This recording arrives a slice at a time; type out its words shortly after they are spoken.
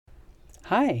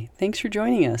Hi, thanks for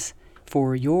joining us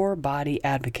for Your Body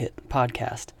Advocate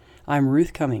podcast. I'm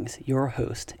Ruth Cummings, your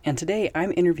host, and today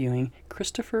I'm interviewing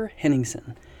Christopher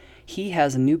Henningsen. He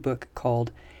has a new book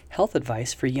called Health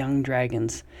Advice for Young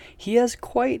Dragons. He has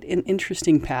quite an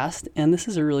interesting past, and this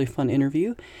is a really fun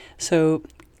interview. So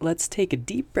let's take a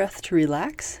deep breath to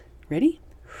relax. Ready?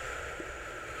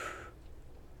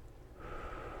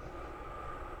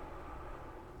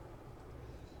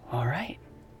 All right,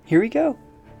 here we go.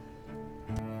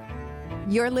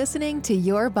 You're listening to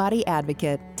Your Body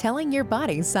Advocate, telling your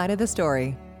body's side of the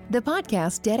story. The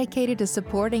podcast dedicated to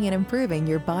supporting and improving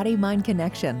your body-mind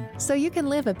connection so you can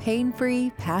live a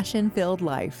pain-free, passion-filled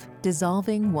life,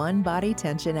 dissolving one body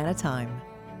tension at a time.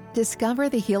 Discover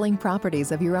the healing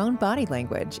properties of your own body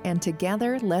language, and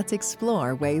together let's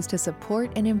explore ways to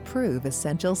support and improve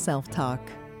essential self-talk.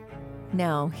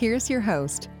 Now, here's your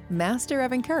host, Master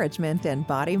of Encouragement and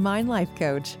Body-Mind Life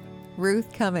Coach,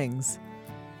 Ruth Cummings.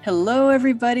 Hello,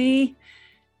 everybody.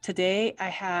 Today I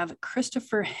have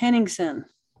Christopher Henningsen.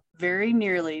 Very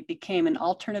nearly became an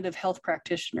alternative health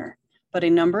practitioner, but a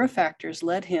number of factors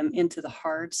led him into the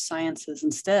hard sciences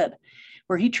instead,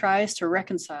 where he tries to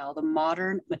reconcile the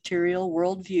modern material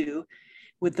worldview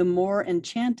with the more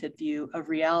enchanted view of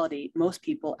reality most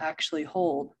people actually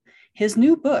hold. His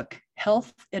new book,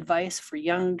 Health Advice for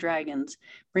Young Dragons,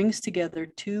 brings together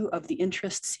two of the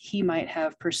interests he might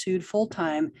have pursued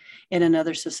full-time in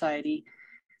another society: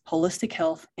 holistic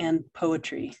health and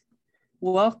poetry.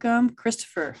 Welcome,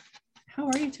 Christopher. How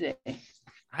are you today?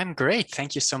 I'm great.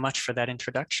 Thank you so much for that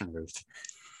introduction, Ruth.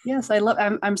 Yes,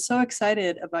 I'm so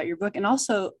excited about your book. And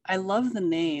also, I love the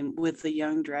name With the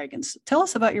Young Dragons. Tell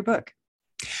us about your book.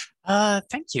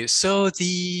 Thank you. So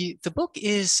the book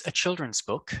is a children's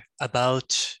book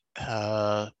about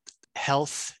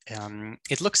health.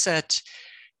 It looks at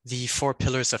the four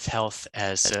pillars of health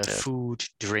as food,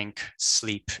 drink,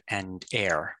 sleep, and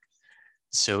air.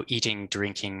 So eating,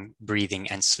 drinking, breathing,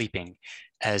 and sleeping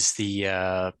as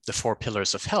the four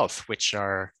pillars of health, which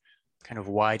are kind of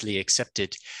widely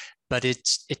accepted. But it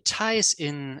ties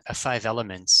in a five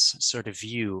elements sort of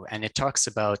view, and it talks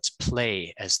about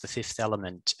play as the fifth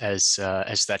element, as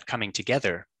that coming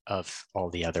together of all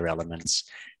the other elements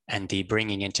and the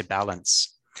bringing into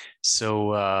balance.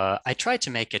 So I try to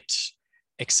make it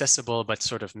accessible but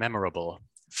sort of memorable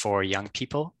for young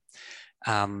people.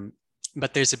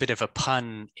 But there's a bit of a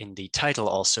pun in the title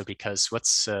also, because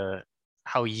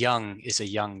how young is a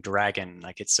young dragon?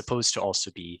 Like, it's supposed to also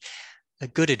be a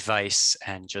good advice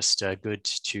and just good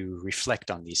to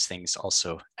reflect on these things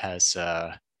also as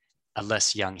a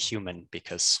less young human,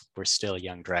 because we're still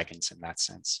young dragons in that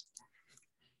sense.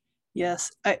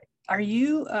 Yes. Are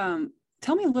you,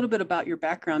 tell me a little bit about your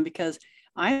background, because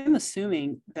I'm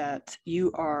assuming that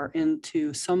you are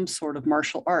into some sort of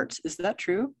martial arts. Is that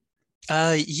true?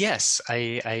 Yes,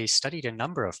 I studied a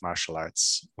number of martial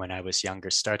arts when I was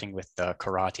younger, starting with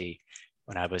karate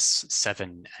when I was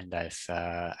 7, and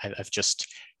I've just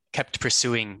kept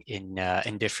pursuing in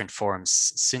different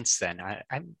forms since then.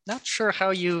 I'm not sure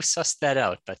how you sussed that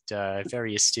out, but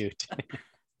very astute.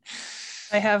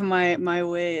 I have my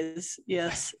ways.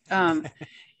 Yes.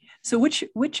 So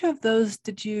which of those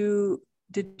did you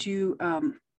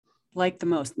like the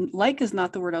most? Like is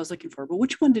not the word I was looking for, but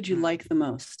which one did you like the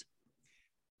most?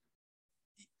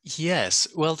 Yes.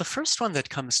 Well, the first one that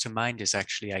comes to mind is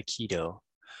actually Aikido.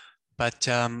 But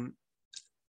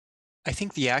I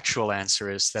think the actual answer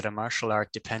is that a martial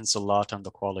art depends a lot on the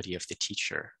quality of the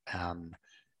teacher.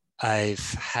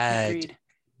 I've had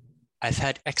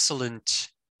excellent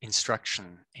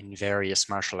instruction in various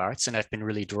martial arts, and I've been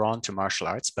really drawn to martial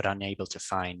arts, but unable to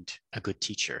find a good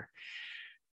teacher.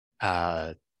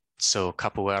 So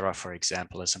capoeira, for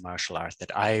example, is a martial art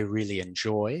that I really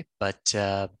enjoy, but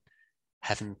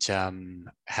haven't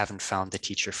found the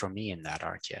teacher for me in that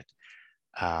art yet.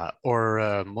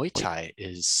 Or Muay Thai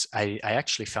is, I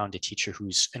actually found a teacher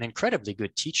who's an incredibly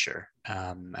good teacher,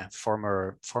 a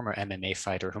former MMA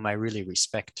fighter whom I really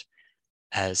respect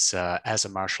as a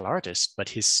martial artist, but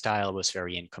his style was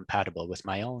very incompatible with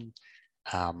my own,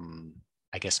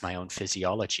 I guess, my own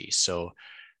physiology. So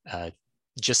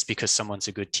just because someone's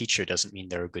a good teacher doesn't mean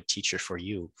they're a good teacher for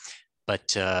you.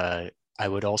 But I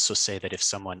would also say that if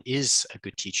someone is a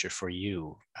good teacher for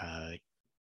you,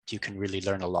 you can really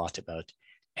learn a lot about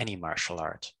any martial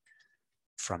art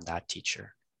from that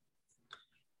teacher.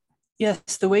 Yes,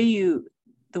 the way you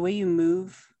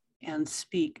move and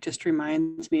speak just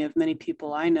reminds me of many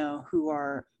people I know who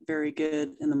are very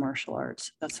good in the martial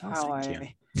arts. That's how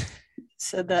I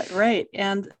said that, right.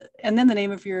 And then the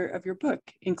name of your book,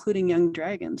 including Young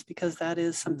Dragons, because that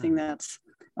is something that's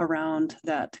around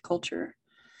that culture.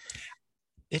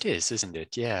 It is, isn't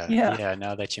it? Yeah. Yeah. Yeah.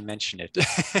 Now that you mention it.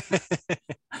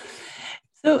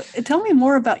 So tell me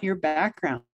more about your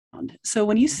background. So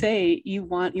when you say you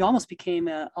almost became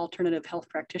an alternative health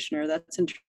practitioner, that's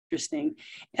interesting.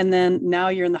 And then now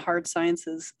you're in the hard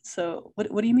sciences. So what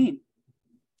do you mean?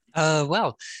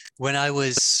 Well, when I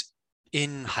was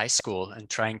in high school and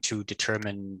trying to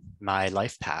determine my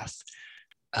life path,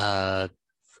 uh,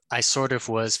 I sort of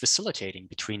was vacillating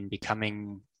between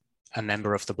becoming a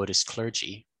member of the Buddhist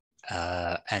clergy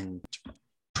and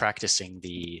practicing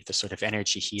the sort of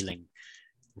energy healing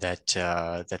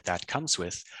that comes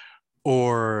with,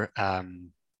 or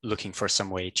looking for some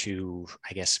way to,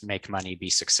 I guess, make money, be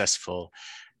successful.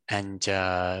 And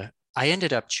I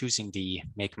ended up choosing the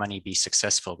make money, be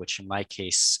successful, which in my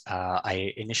case,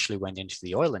 I initially went into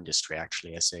the oil industry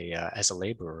actually as a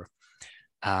laborer,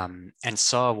 and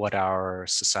saw what our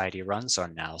society runs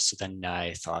on now. So then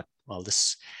I thought, well,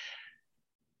 this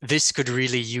could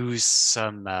really use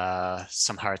some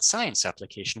hard science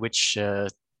application, which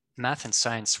math and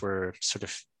science were sort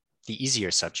of the easier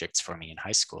subjects for me in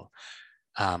high school.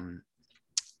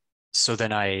 So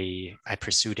then I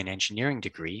pursued an engineering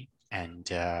degree and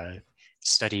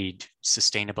studied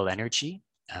sustainable energy.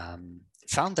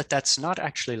 Found that that's not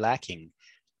actually lacking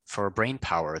for brain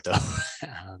power, though.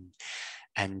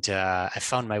 And I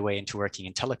found my way into working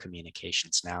in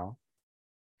telecommunications now,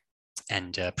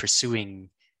 and pursuing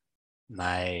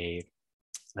my,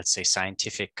 let's say,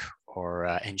 scientific or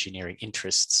engineering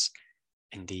interests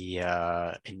in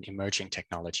in emerging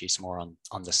technologies more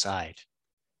on the side.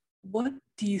 What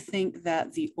do you think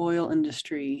that the oil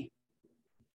industry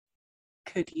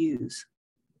could use?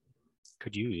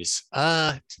 Could use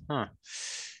a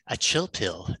chill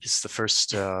pill is the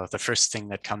first thing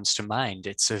that comes to mind.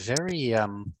 It's a very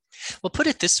well, put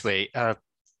it this way,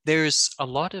 there's a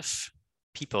lot of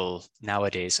people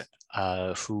nowadays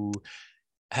who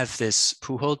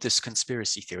hold this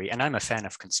conspiracy theory, and I'm a fan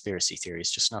of conspiracy theories,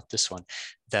 just not this one,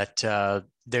 that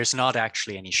there's not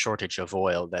actually any shortage of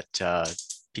oil, that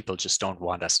people just don't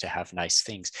want us to have nice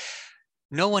things.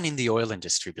 No one in the oil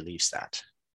industry believes that.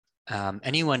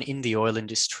 Anyone in the oil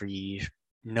industry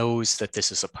knows that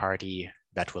this is a party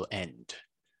that will end.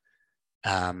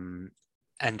 And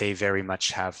they very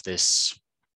much have this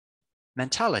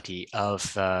mentality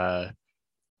of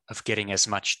getting as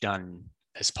much done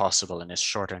as possible in as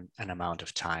short an amount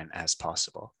of time as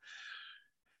possible.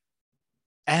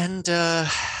 And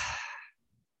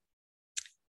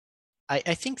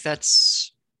I think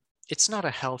it's not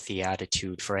a healthy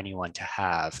attitude for anyone to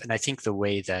have. And I think the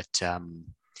way that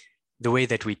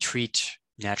we treat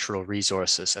natural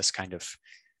resources as kind of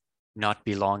not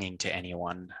belonging to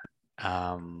anyone,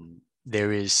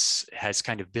 has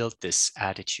kind of built this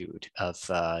attitude of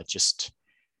just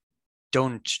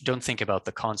don't think about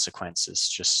the consequences,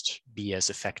 just be as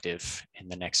effective in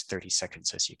the next 30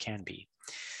 seconds as you can be.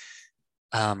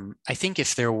 I think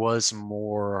if there was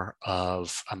more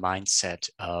of a mindset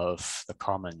of the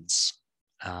commons,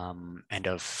 and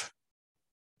of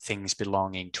things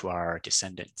belonging to our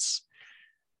descendants,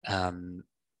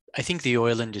 I think the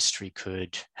oil industry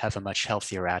could have a much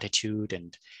healthier attitude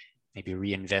and maybe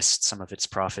reinvest some of its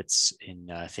profits in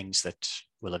things that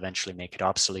will eventually make it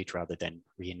obsolete, rather than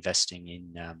reinvesting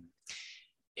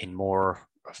in more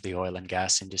of the oil and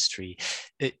gas industry.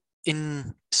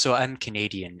 So I'm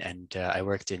Canadian, and I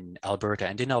worked in Alberta,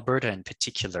 and in Alberta in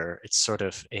particular, it's sort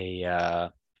of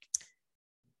a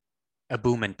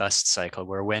boom and bust cycle,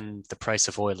 where when the price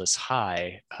of oil is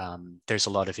high, there's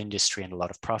a lot of industry and a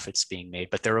lot of profits being made,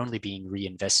 but they're only being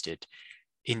reinvested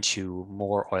into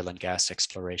more oil and gas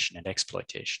exploration and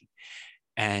exploitation.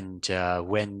 And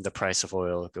when the price of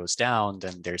oil goes down,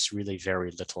 then there's really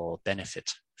very little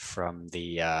benefit from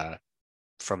the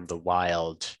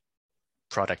wild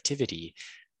productivity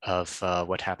of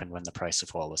what happened when the price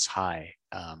of oil was high.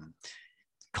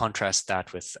 Contrast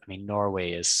that with, I mean,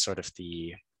 Norway is sort of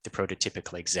the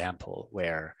prototypical example,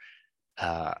 where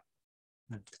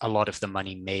a lot of the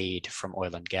money made from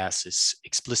oil and gas is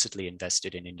explicitly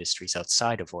invested in industries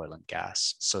outside of oil and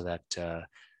gas, so that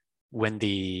when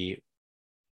the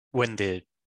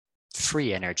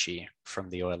free energy from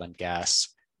the oil and gas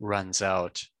runs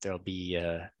out, there'll be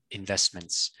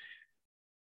investments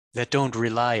that don't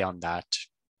rely on that,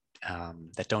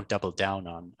 that don't double down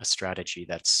on a strategy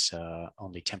that's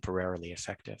only temporarily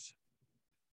effective.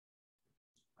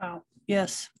 Wow.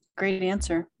 Yes. Great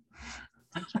answer.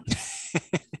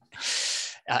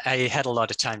 I had a lot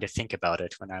of time to think about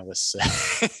it when I was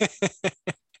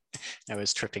I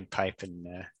was tripping pipe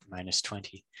in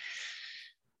 -20.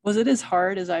 Was it as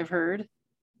hard as I've heard?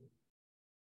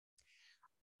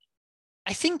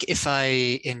 I think if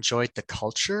I enjoyed the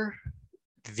culture,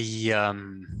 the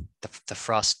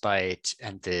frostbite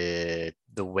and the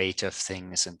weight of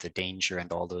things and the danger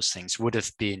and all those things would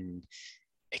have been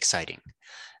exciting.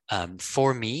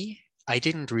 For me, I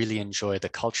didn't really enjoy the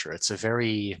culture. It's a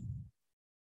very,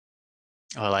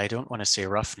 well, I don't want to say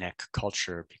roughneck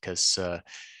culture because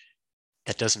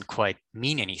that doesn't quite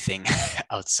mean anything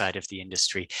outside of the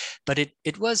industry, but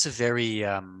it was a very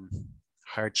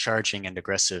hard charging and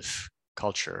aggressive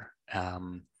culture,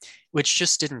 which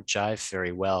just didn't jive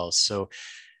very well. So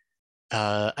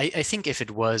I think if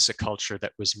it was a culture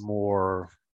that was more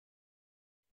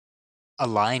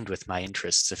aligned with my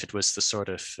interests, if it was the sort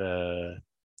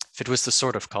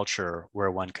of culture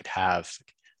where one could have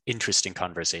interesting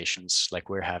conversations like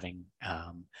we're having,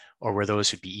 or where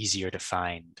those would be easier to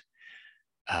find,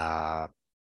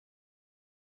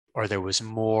 or there was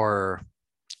more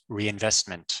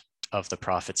reinvestment of the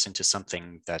profits into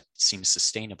something that seems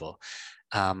sustainable,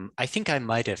 I think I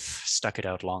might have stuck it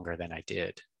out longer than I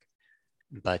did.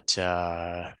 But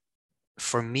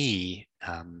for me,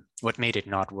 what made it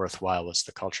not worthwhile was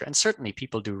the culture. And certainly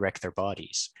people do wreck their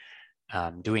bodies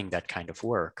doing that kind of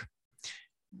work.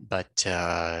 But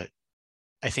I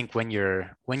think when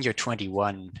you're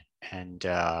 21 and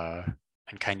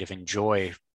kind of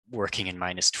enjoy working in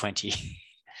 -20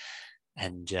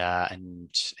 and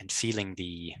feeling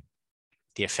the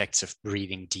effects of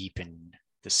breathing deep in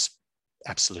this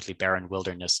absolutely barren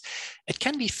wilderness, it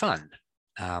can be fun.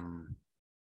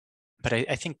 But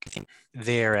I think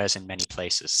there, as in many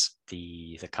places,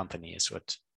 the company is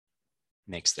what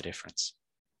makes the difference.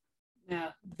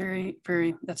 Yeah, very,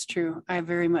 very, that's true. I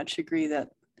very much agree that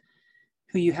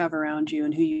who you have around you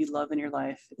and who you love in your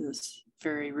life is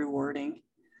very rewarding.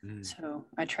 So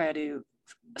I try to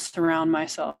surround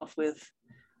myself with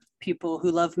people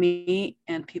who love me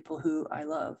and people who I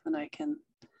love. And I can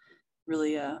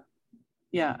really,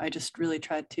 I just really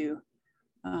tried to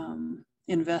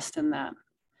invest in that.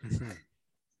 Mm-hmm.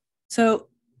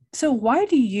 So why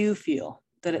do you feel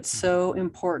that it's so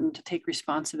important to take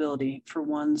responsibility for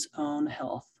one's own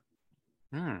health?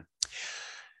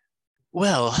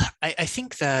 Well, I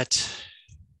think that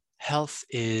health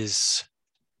is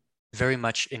very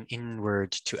much an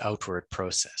inward to outward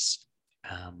process.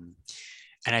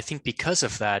 And I think because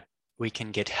of that, we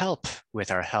can get help with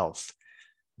our health.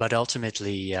 But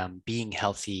ultimately, being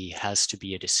healthy has to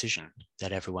be a decision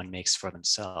that everyone makes for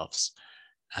themselves.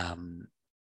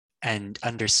 And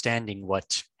understanding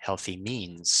what healthy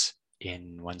means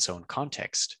in one's own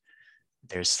context.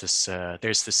 There's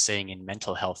this saying in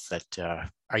mental health that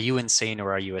are you insane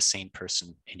or are you a sane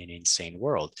person in an insane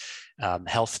world?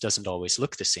 Health doesn't always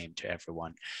look the same to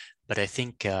everyone, but I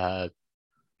think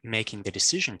making the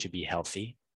decision to be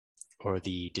healthy, or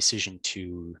the decision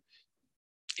to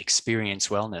experience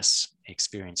wellness,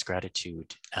 experience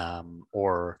gratitude,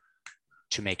 or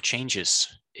to make changes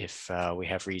if we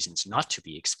have reasons not to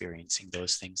be experiencing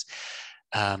those things.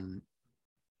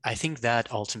 I think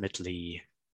that ultimately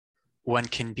one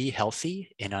can be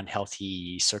healthy in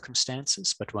unhealthy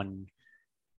circumstances, but one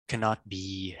cannot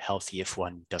be healthy if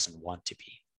one doesn't want to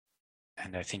be.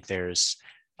 And I think there's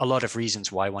a lot of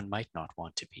reasons why one might not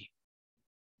want to be.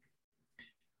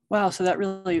 Wow, so that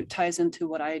really ties into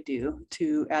what I do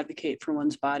to advocate for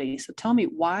one's body. So tell me,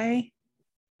 why,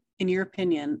 in your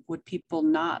opinion, would people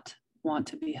not want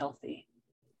to be healthy?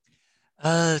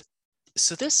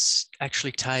 So this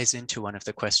actually ties into one of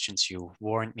the questions you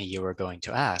warned me you were going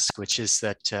to ask, which is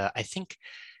that I think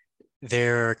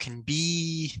there can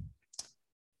be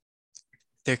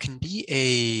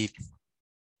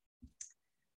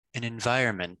an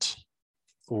environment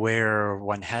where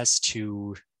one has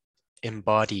to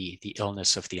embody the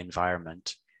illness of the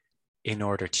environment in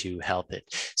order to help it.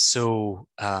 So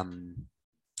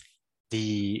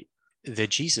the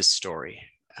Jesus story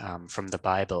from the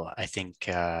Bible, I think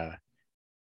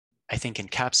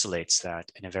encapsulates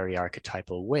that in a very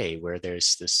archetypal way, where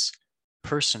there's this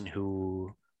person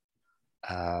who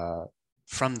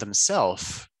from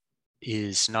themselves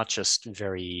is not just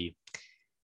very,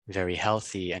 very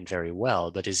healthy and very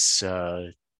well, but is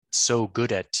so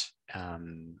good at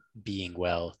being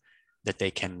well that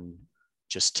they can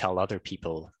just tell other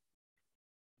people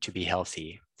to be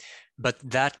healthy. But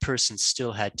that person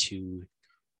still had to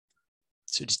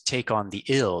sort of take on the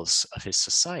ills of his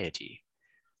society.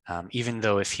 Even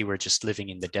though if he were just living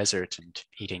in the desert and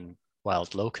eating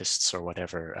wild locusts or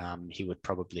whatever, he would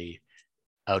probably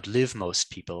outlive most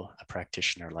people, a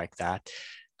practitioner like that.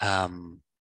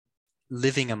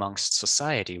 Living amongst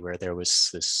society where there was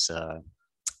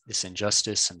this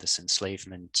injustice and this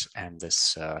enslavement and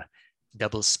this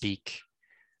doublespeak,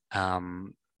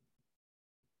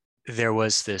 there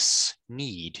was this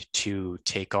need to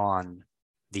take on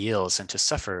the ills and to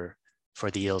suffer for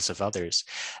the ills of others.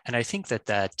 And I think that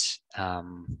that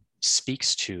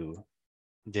speaks to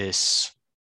this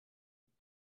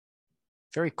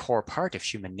very core part of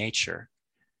human nature,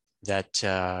 that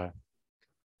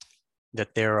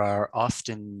that there are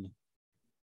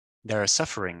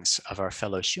sufferings of our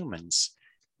fellow humans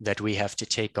that we have to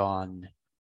take on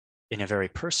in a very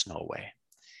personal way.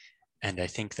 And I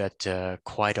think that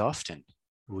quite often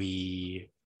we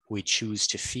choose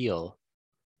to feel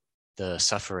the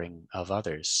suffering of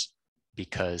others,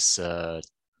 because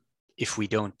if we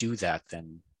don't do that,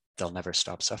 then they'll never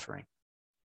stop suffering.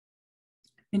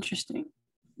 Interesting.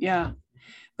 Yeah.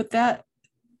 But that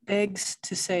begs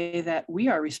to say that we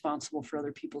are responsible for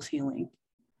other people's healing,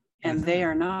 and they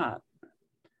are not.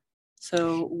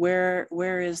 So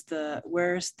where's the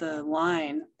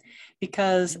line?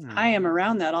 Because I am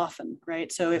around that often,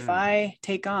 right? So if I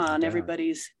take on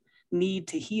everybody's need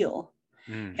to heal,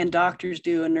 and doctors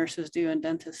do, and nurses do, and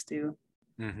dentists do,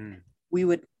 we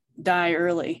would die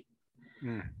early.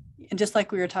 And just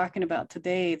like we were talking about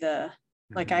today,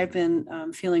 like I've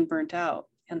been feeling burnt out.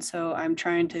 And so I'm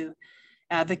trying to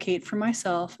advocate for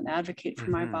myself and advocate for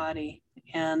my body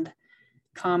and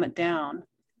calm it down.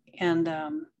 And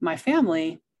my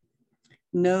family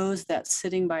knows that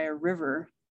sitting by a river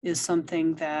is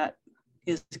something that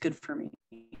is good for me.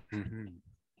 So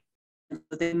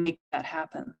they make that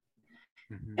happen.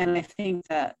 And I think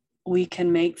that we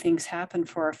can make things happen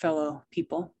for our fellow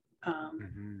people.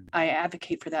 I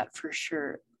advocate for that for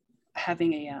sure.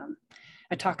 Having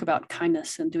I talk about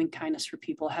kindness and doing kindness for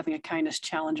people, having a kindness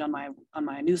challenge on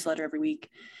my newsletter every week,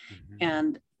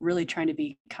 and really trying to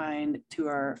be kind to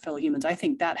our fellow humans. I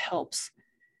think that helps.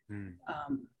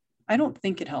 I don't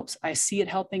think it helps. I see it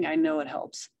helping. I know it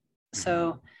helps.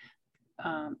 So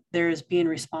there is being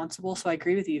responsible. So I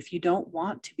agree with you. If you don't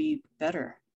want to be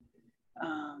better,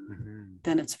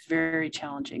 then it's very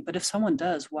challenging. But if someone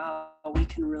does, wow, we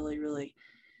can really, really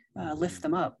lift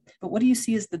them up. But what do you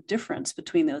see as the difference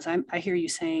between those? I hear you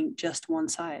saying just one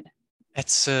side.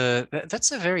 That's a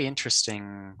very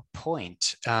interesting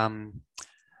point. I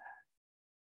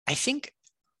think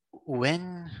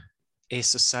when a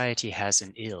society has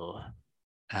an ill,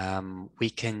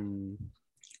 we tend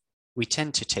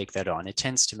to take that on. It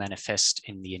tends to manifest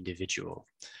in the individual.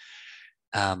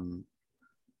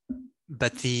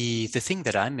 But the thing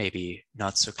that I'm maybe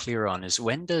not so clear on is,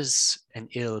 when does an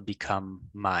ill become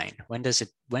mine? When do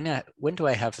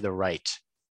I have the right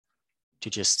to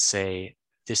just say,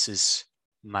 this is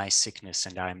my sickness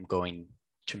and I'm going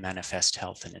to manifest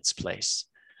health in its place?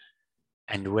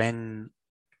 And when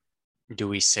do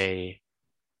we say,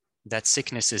 that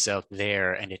sickness is out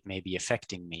there and it may be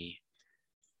affecting me,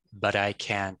 but I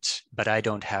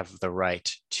don't have the right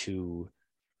to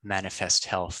manifest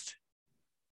health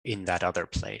in that other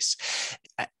place?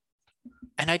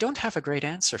 And I don't have a great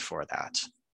answer for that.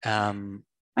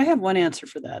 I have one answer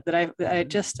for that I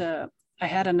just I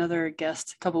had another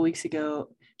guest a couple of weeks ago.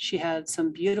 She had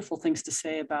some beautiful things to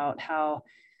say about how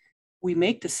we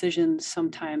make decisions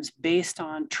sometimes based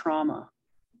on trauma.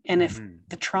 And if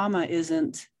the trauma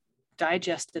isn't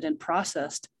digested and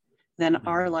processed, then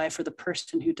our life, or the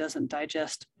person who doesn't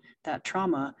digest that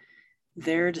trauma,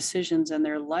 their decisions and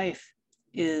their life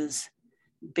is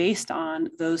based on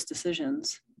those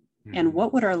decisions. And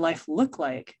what would our life look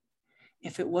like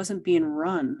if it wasn't being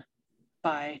run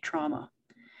by trauma?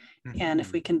 And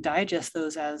if we can digest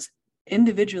those as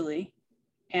individually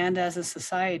and as a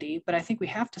society, but I think we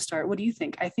have to start, what do you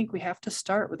think? I think we have to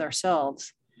start with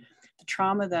ourselves. The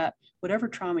trauma whatever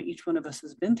trauma each one of us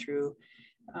has been through,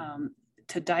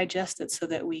 to digest it so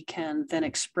that we can then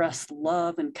express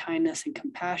love and kindness and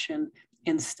compassion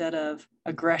instead of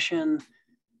aggression,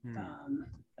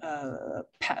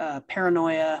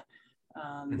 paranoia,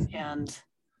 and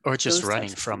or just running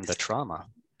from the trauma.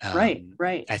 Right.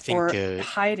 I think, or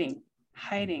hiding.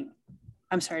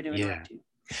 I'm sorry to interrupt you.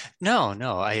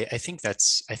 No. I think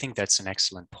that's an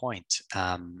excellent point.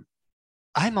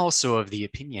 I'm also of the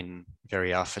opinion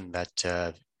very often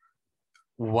that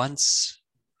once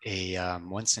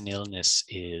an illness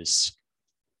is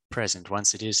present,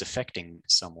 once it is affecting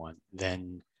someone,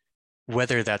 then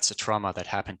whether that's a trauma that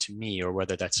happened to me or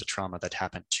whether that's a trauma that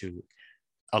happened to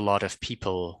a lot of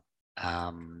people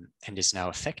and is now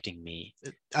affecting me,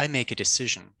 I make a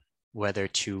decision whether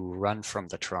to run from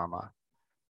the trauma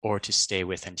or to stay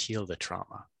with and heal the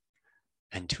trauma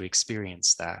and to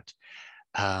experience that.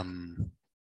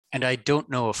 And I don't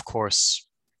know, of course,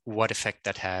 what effect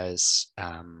that has.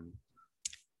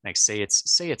 Like say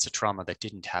it's a trauma that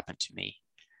didn't happen to me,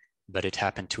 but it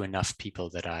happened to enough people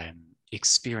that I'm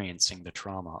experiencing the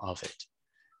trauma of it.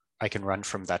 run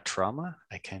from that trauma.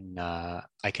 I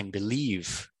can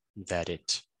believe that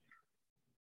it's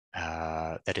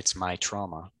my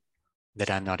trauma, that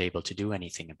I'm not able to do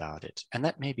anything about it. And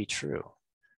that may be true.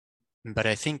 But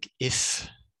I think if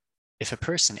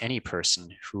any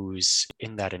person who's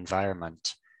in that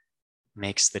environment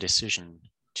makes the decision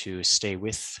to stay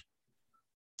with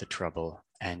the trouble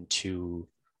and to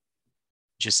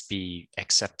just be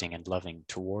accepting and loving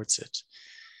towards it,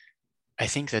 I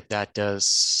think that does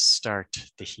start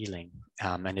the healing,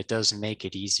 and it does make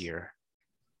it easier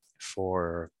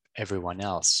for everyone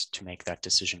else to make that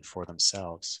decision for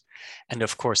themselves. And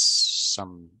of course,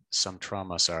 some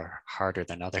traumas are harder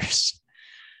than others.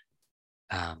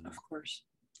 Of course.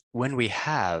 When we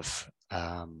have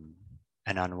an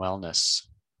unwellness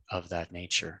of that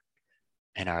nature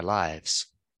in our lives,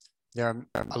 there are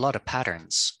a lot of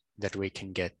patterns that we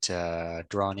can get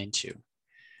drawn into.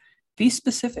 Be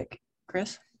specific,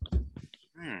 Chris.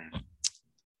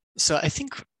 So I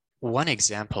think one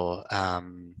example,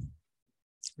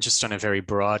 just on a very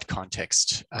broad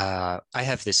context, I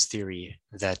have this theory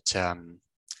that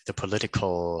the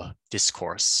political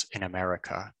discourse in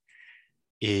America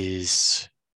is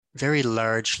very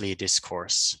largely a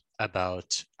discourse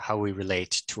about how we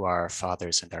relate to our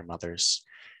fathers and our mothers,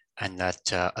 and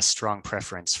that a strong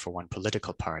preference for one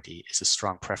political party is a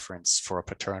strong preference for a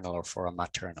paternal or for a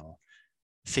maternal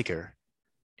figure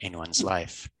in one's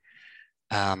life.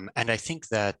 And I think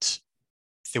that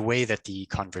the way that the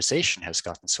conversation has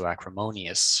gotten so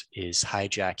acrimonious is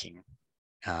hijacking,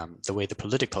 the way the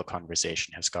political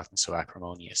conversation has gotten so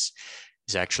acrimonious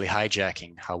is actually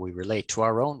hijacking how we relate to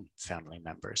our own family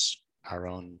members, our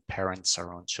own parents,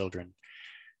 our own children,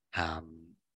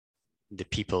 the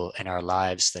people in our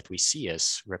lives that we see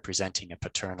as representing a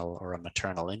paternal or a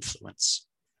maternal influence.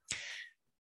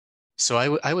 So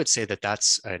I would say that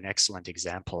that's an excellent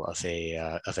example of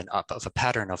a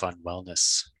pattern of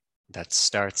unwellness that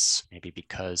starts maybe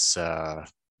because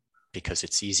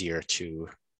it's easier to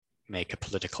make a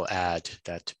political ad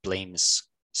that blames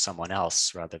someone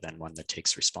else rather than one that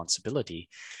takes responsibility.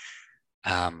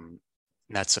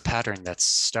 That's a pattern that's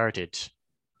started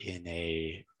in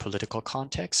a political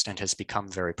context and has become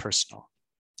very personal.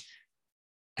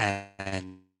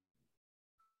 And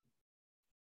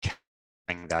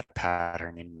that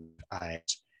pattern, in I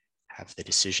have the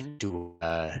decision: do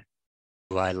I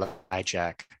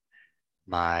hijack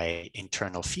my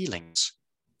internal feelings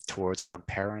towards my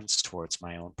parents, towards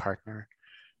my own partner,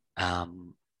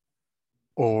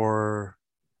 or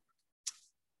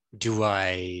do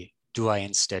I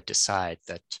instead decide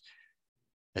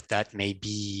that may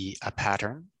be a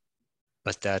pattern,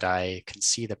 but that I can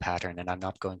see the pattern and I'm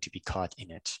not going to be caught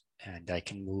in it, and I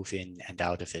can move in and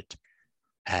out of it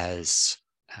as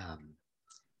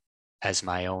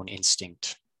my own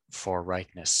instinct for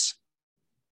rightness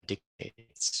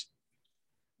dictates.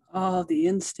 Oh, the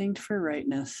instinct for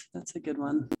rightness. That's a good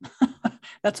one.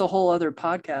 That's a whole other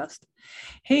podcast.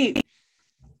 Hey,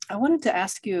 I wanted to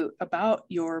ask you about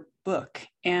your book.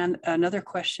 And another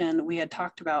question we had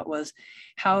talked about was,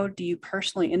 how do you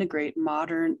personally integrate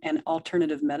modern and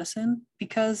alternative medicine?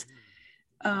 Because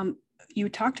you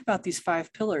talked about these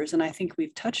 5 pillars, and I think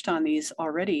we've touched on these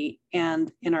already and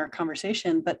in our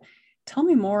conversation, but tell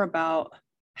me more about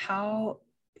how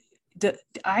do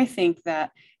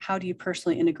you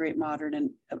personally integrate modern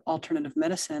and alternative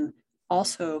medicine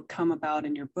also come about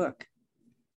in your book?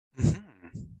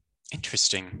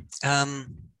 Interesting.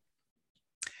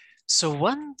 So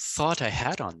one thought I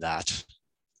had on that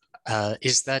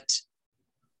is that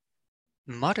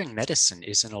modern medicine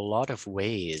is, in a lot of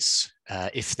ways,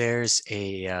 if there is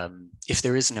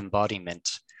an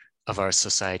embodiment of our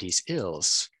society's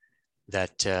ills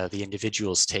that the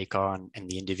individuals take on, and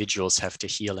the individuals have to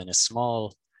heal in a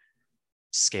small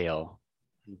scale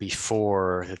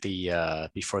before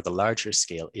the larger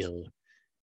scale ill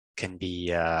can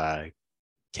be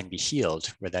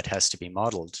healed, where that has to be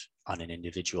modeled on an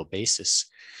individual basis,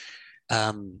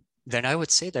 then I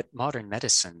would say that modern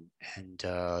medicine and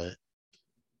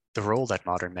the role that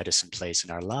modern medicine plays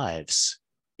in our lives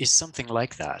is something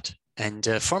like that. And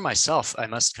for myself, I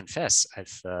must confess,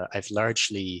 I've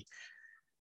largely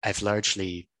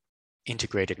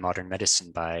integrated modern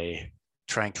medicine by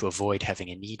trying to avoid having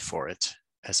a need for it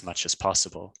as much as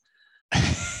possible.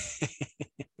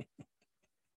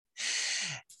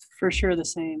 For sure, the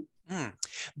same.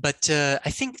 But I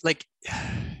think, like,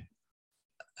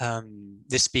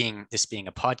 this being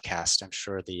a podcast, I'm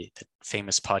sure the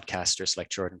famous podcasters like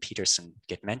Jordan Peterson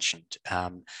get mentioned,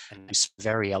 and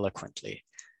very eloquently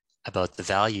about the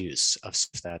values of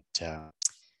that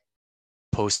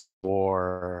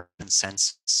post-war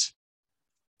consensus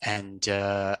And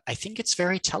I think it's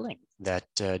very telling that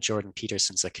Jordan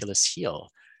Peterson's Achilles heel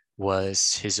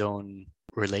was his own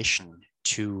relation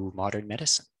to modern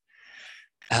medicine.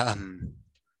 And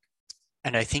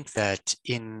I think that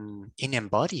in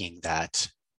embodying that,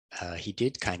 he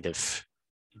did kind of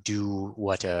do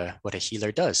what a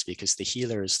healer does, because the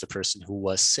healer is the person who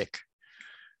was sick.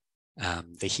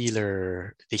 The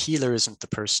healer isn't the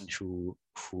person who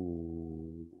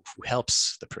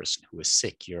helps the person who is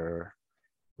sick.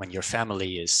 When your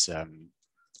family is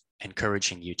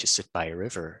encouraging you to sit by a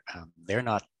river, they're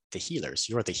not the healers.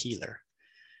 You're the healer.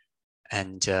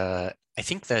 And I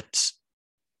think that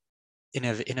in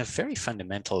a very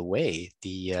fundamental way,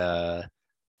 the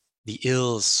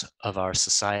ills of our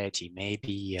society may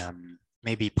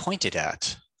be pointed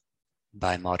at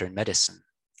by modern medicine.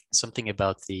 Something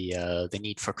about the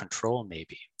need for control,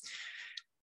 maybe.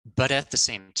 But at the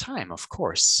same time, of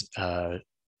course,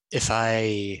 if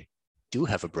I do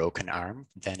have a broken arm,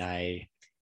 then I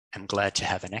am glad to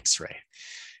have an X-ray.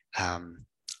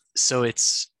 So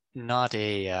it's not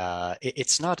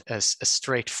as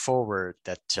straightforward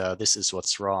that this is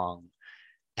what's wrong,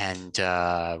 and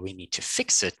we need to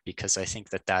fix it, because I think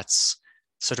that that's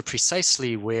sort of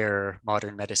precisely where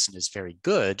modern medicine is very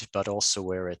good, but also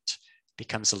where it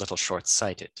becomes a little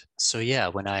short-sighted. So yeah,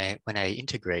 when I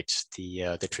integrate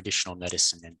the traditional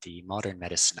medicine and the modern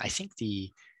medicine, I think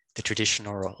the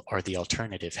traditional or the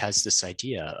alternative has this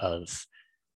idea of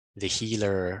the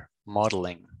healer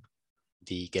modeling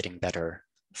the getting better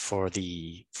for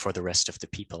the rest of the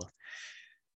people.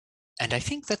 And I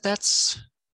think that that's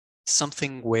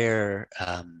something where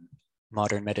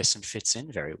modern medicine fits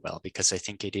in very well, because I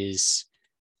think it is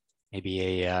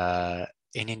maybe an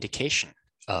indication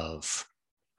of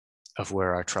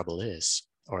where our trouble is,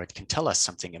 or it can tell us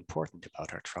something important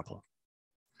about our trouble.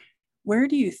 Where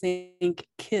do you think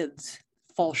kids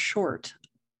fall short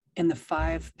in the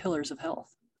 5 pillars of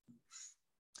health?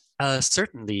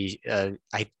 Certainly,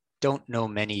 I don't know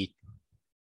many.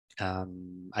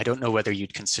 I don't know whether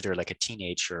you'd consider like a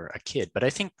teenager a kid, but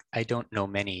I don't know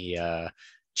many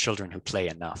children who play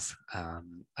enough.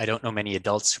 I don't know many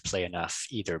adults who play enough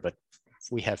either, but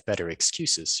we have better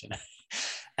excuses, you know.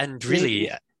 And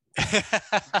really,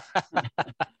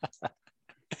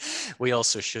 we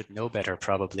also should know better,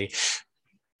 probably.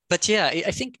 But yeah,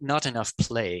 I think not enough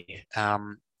play.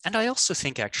 And I also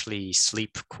think actually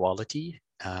sleep quality.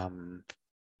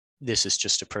 This is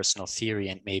just a personal theory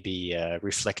and maybe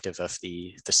reflective of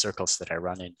the circles that I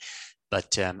run in.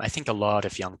 But I think a lot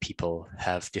of young people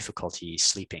have difficulty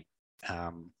sleeping.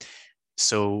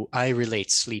 So I relate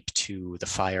sleep to the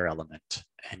fire element.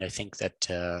 And I think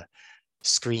that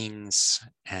screens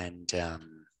and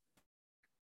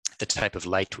the type of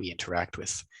light we interact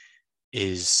with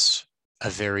is a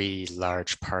very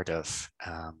large part of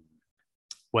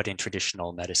what in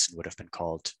traditional medicine would have been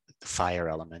called the fire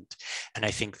element. And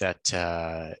I think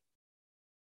that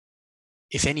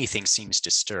if anything seems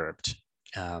disturbed,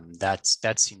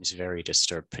 that seems very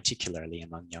disturbed, particularly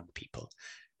among young people,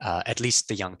 at least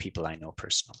the young people I know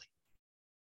personally.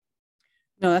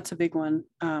 No, that's a big one.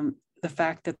 The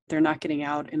fact that they're not getting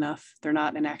out enough, they're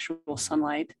not in actual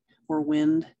sunlight or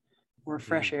wind or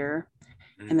fresh air.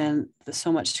 And then there's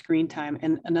so much screen time.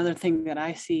 And another thing that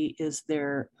I see is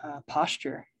their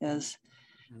posture as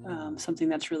something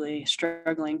that's really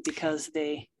struggling, because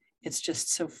it's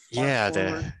just so far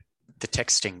forward. The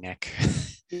texting neck.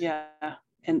 Yeah.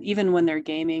 And even when they're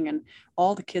gaming, and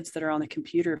all the kids that are on the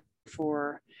computer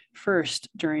for first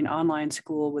during online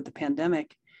school with the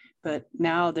pandemic, but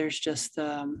now there's just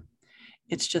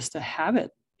it's just a habit.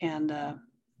 And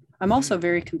I'm also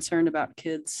very concerned about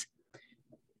kids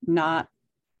not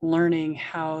learning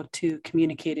how to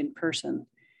communicate in person,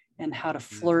 and how to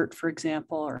flirt, for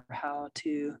example, or how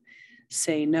to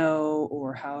say no,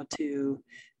 or how to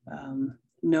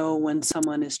know when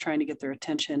someone is trying to get their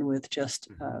attention with just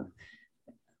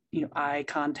eye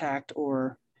contact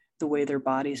or the way their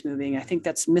body's moving. I think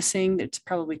that's missing. It's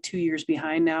probably 2 years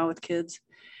behind now with kids,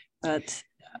 but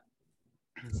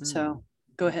so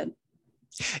go ahead.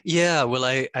 Yeah, well,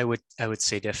 I would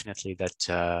say definitely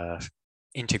that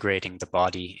integrating the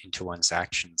body into one's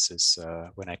actions is,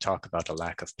 when I talk about a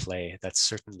lack of play, that's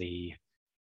certainly,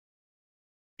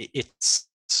 it's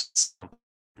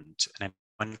important. And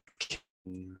one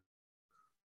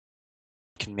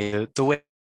can make the way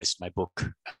my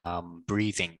book,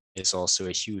 breathing, is also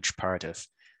a huge part of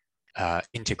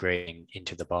integrating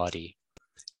into the body.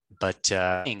 But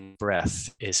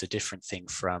breath is a different thing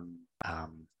from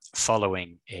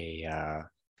following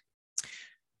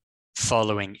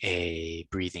a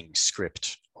breathing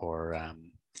script, or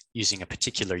using a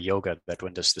particular yoga that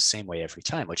one does the same way every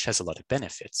time, which has a lot of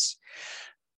benefits.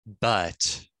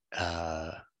 But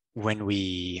when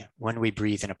we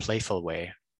breathe in a playful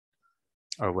way,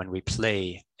 or when we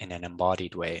play in an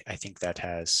embodied way, I think that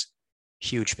has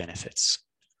huge benefits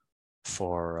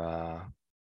for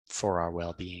our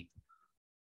well-being.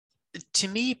 To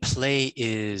me, play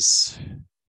is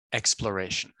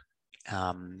exploration.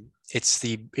 It's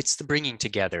the bringing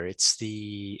together. It's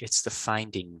the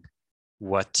finding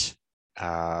what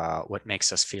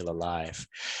makes us feel alive.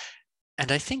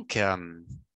 And I think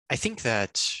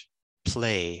that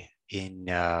play in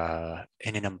an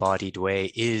embodied way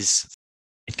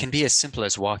it can be as simple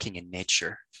as walking in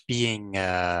nature, being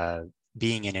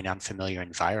in an unfamiliar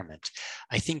environment.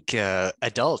 I think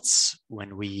adults,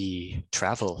 when we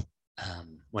travel,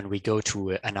 when we go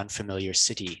to an unfamiliar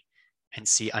city and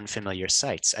see unfamiliar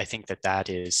sights, I think that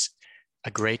is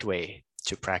a great way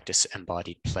to practice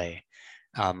embodied play.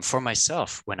 For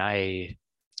myself, when I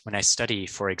study,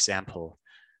 for example,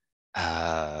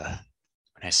 when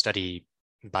I study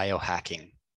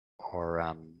biohacking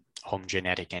or home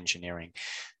genetic engineering,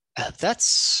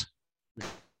 that's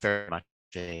very much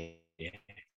a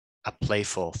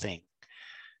playful thing.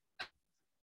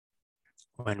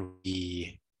 When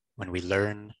we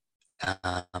learn,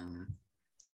 as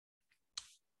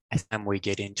we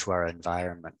get into our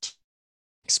environment,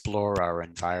 explore our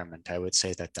environment, I would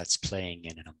say that that's playing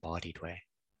in an embodied way.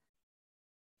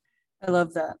 I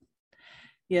love that.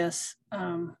 Yes,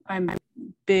 I'm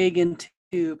big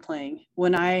into playing.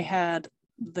 When I had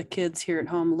the kids here at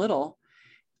home little,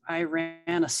 I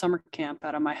ran a summer camp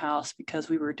out of my house because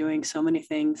we were doing so many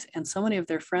things, and so many of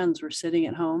their friends were sitting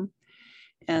at home.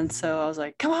 And so I was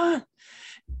like, come on.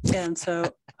 And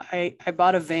so I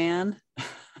bought a van.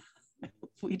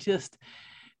 We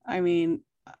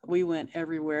went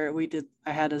everywhere.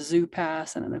 I had a zoo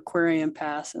pass and an aquarium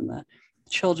pass and the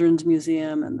children's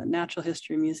museum and the natural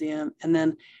history museum. And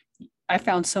then I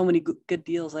found so many good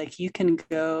deals. Like you can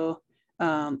go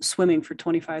swimming for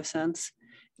 25 cents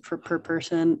per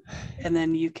person. And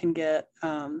then you can get,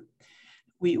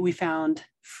 we found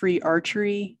free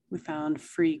archery. We found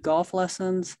free golf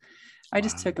lessons. I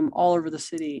just took them all over the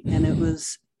city, and it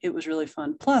was really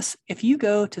fun. Plus, if you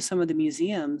go to some of the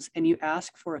museums and you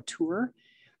ask for a tour,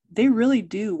 they really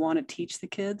do want to teach the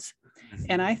kids.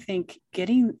 And I think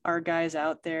getting our guys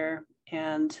out there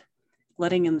and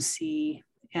letting them see,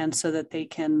 and so that they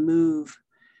can move,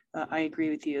 I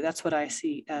agree with you. That's what I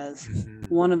see as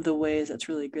one of the ways that's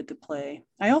really good to play.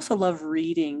 I also love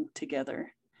reading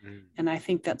together. And I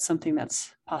think that's something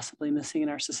that's possibly missing in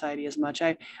our society as much.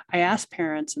 I ask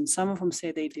parents, and some of them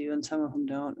say they do, and some of them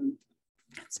don't. And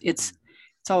it's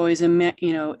always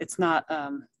it's not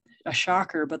a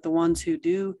shocker, but the ones who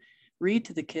do read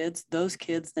to the kids, those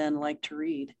kids then like to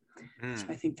read. So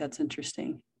I think that's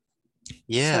interesting.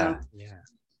 Yeah.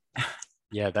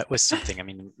 That was something. I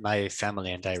mean, my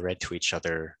family and I read to each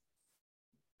other,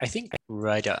 I think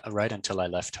right until I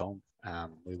left home.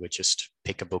 We would just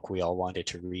pick a book we all wanted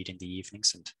to read in the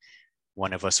evenings, and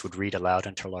one of us would read aloud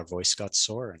until our voice got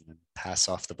sore and then pass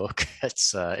off the book.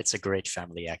 It's a great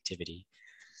family activity.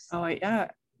 Oh yeah,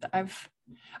 I've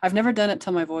never done it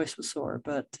till my voice was sore,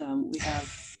 but we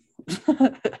have.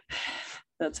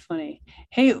 That's funny.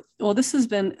 Hey, well, this has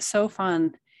been so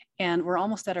fun, and we're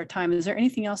almost at our time. Is there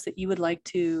anything else that you would like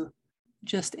to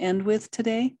just end with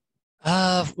today?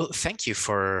 Well, thank you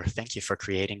for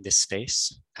creating this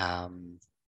space.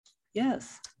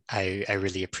 Yes, I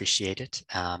really appreciate it,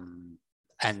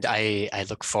 and I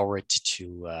look forward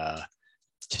to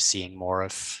seeing more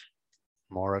of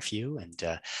you.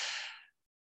 And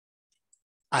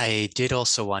I did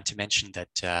also want to mention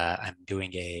that I'm going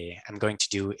to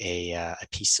do a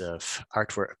piece of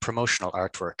artwork, promotional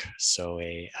artwork, so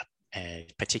a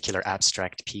particular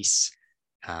abstract piece.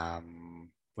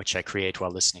 Which I create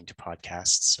while listening to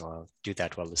podcasts. So I'll do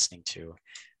that while listening to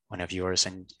one of yours.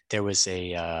 And there was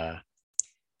a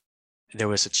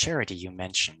charity you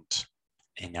mentioned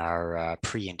in our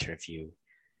pre-interview.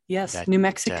 Yes, New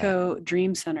Mexico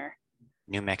Dream Center.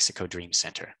 New Mexico Dream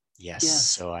Center.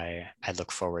 Yes. So I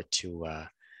look forward to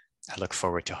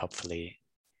hopefully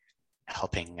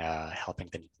helping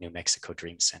the New Mexico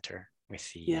Dream Center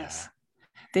with the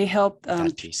they help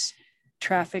that piece.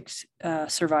 Trafficked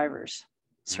survivors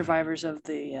of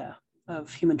the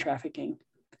of human trafficking.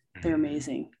 They're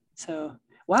amazing. So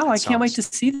wow, I can't wait to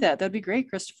see that. That'd be great,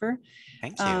 Christopher.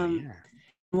 Thank you.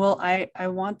 Well, I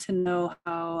want to know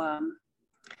how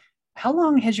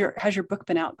long has your book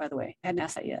been out, by the way? I hadn't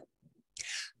asked that yet.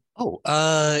 Oh,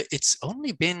 it's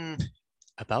only been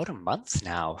about a month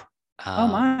now. Oh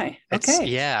my.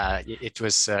 Okay. It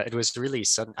was really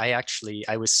sudden.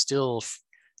 I was still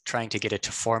trying to get it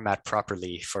to format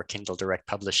properly for Kindle Direct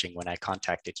Publishing when I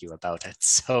contacted you about it.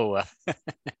 So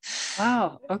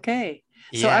Wow. Okay.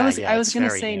 So yeah, I was it's going to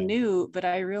very say new. new, but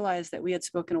I realized that we had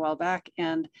spoken a while back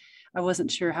and I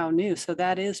wasn't sure how new. So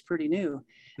that is pretty new.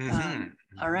 Hmm.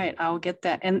 All right, I'll get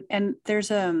that. And there's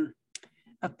a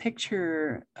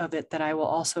picture of it that I will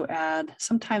also add.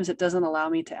 Sometimes it doesn't allow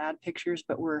me to add pictures,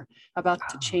 but we're about to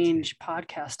Oh, okay. change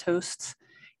podcast hosts,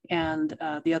 and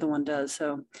the other one does.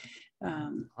 So,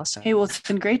 Awesome. hey, well, it's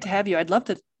been great to have you. I'd love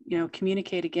to,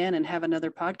 communicate again and have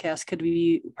another podcast.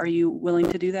 Are you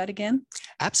willing to do that again?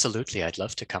 Absolutely. I'd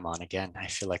love to come on again. I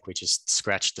feel like we just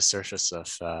scratched the surface of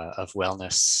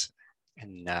wellness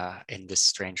in this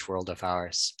strange world of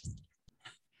ours.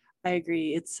 I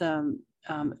agree. It's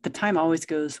the time always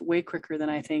goes way quicker than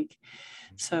I think.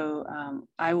 So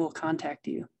I will contact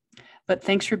you. But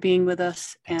thanks for being with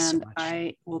us, Thanks so and much.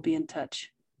 I will be in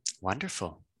touch.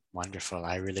 Wonderful. Wonderful.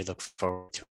 I really look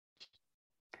forward to it.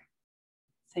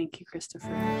 Thank you, Christopher.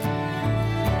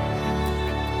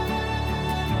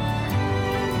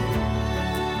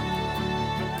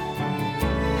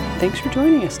 Thanks for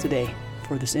joining us today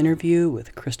for this interview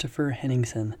with Christopher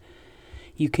Henningsen.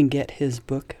 You can get his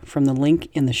book from the link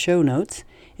in the show notes.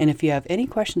 And if you have any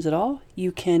questions at all,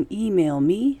 you can email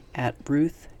me at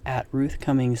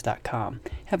ruth@ruthcummings.com.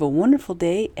 Have a wonderful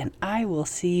day, and I will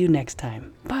see you next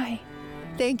time. Bye.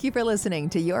 Thank you for listening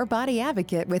to Your Body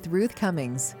Advocate with Ruth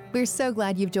Cummings. We're so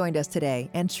glad you've joined us today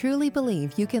and truly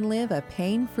believe you can live a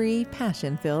pain-free,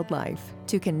 passion-filled life.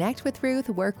 To connect with Ruth,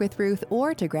 work with Ruth,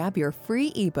 or to grab your free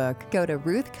ebook, go to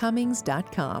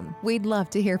ruthcummings.com. We'd love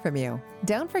to hear from you.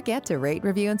 Don't forget to rate,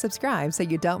 review, and subscribe so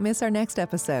you don't miss our next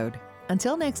episode.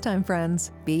 Until next time,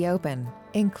 friends, be open,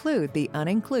 include the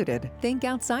unincluded, think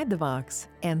outside the box,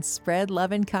 and spread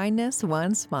love and kindness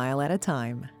one smile at a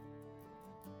time.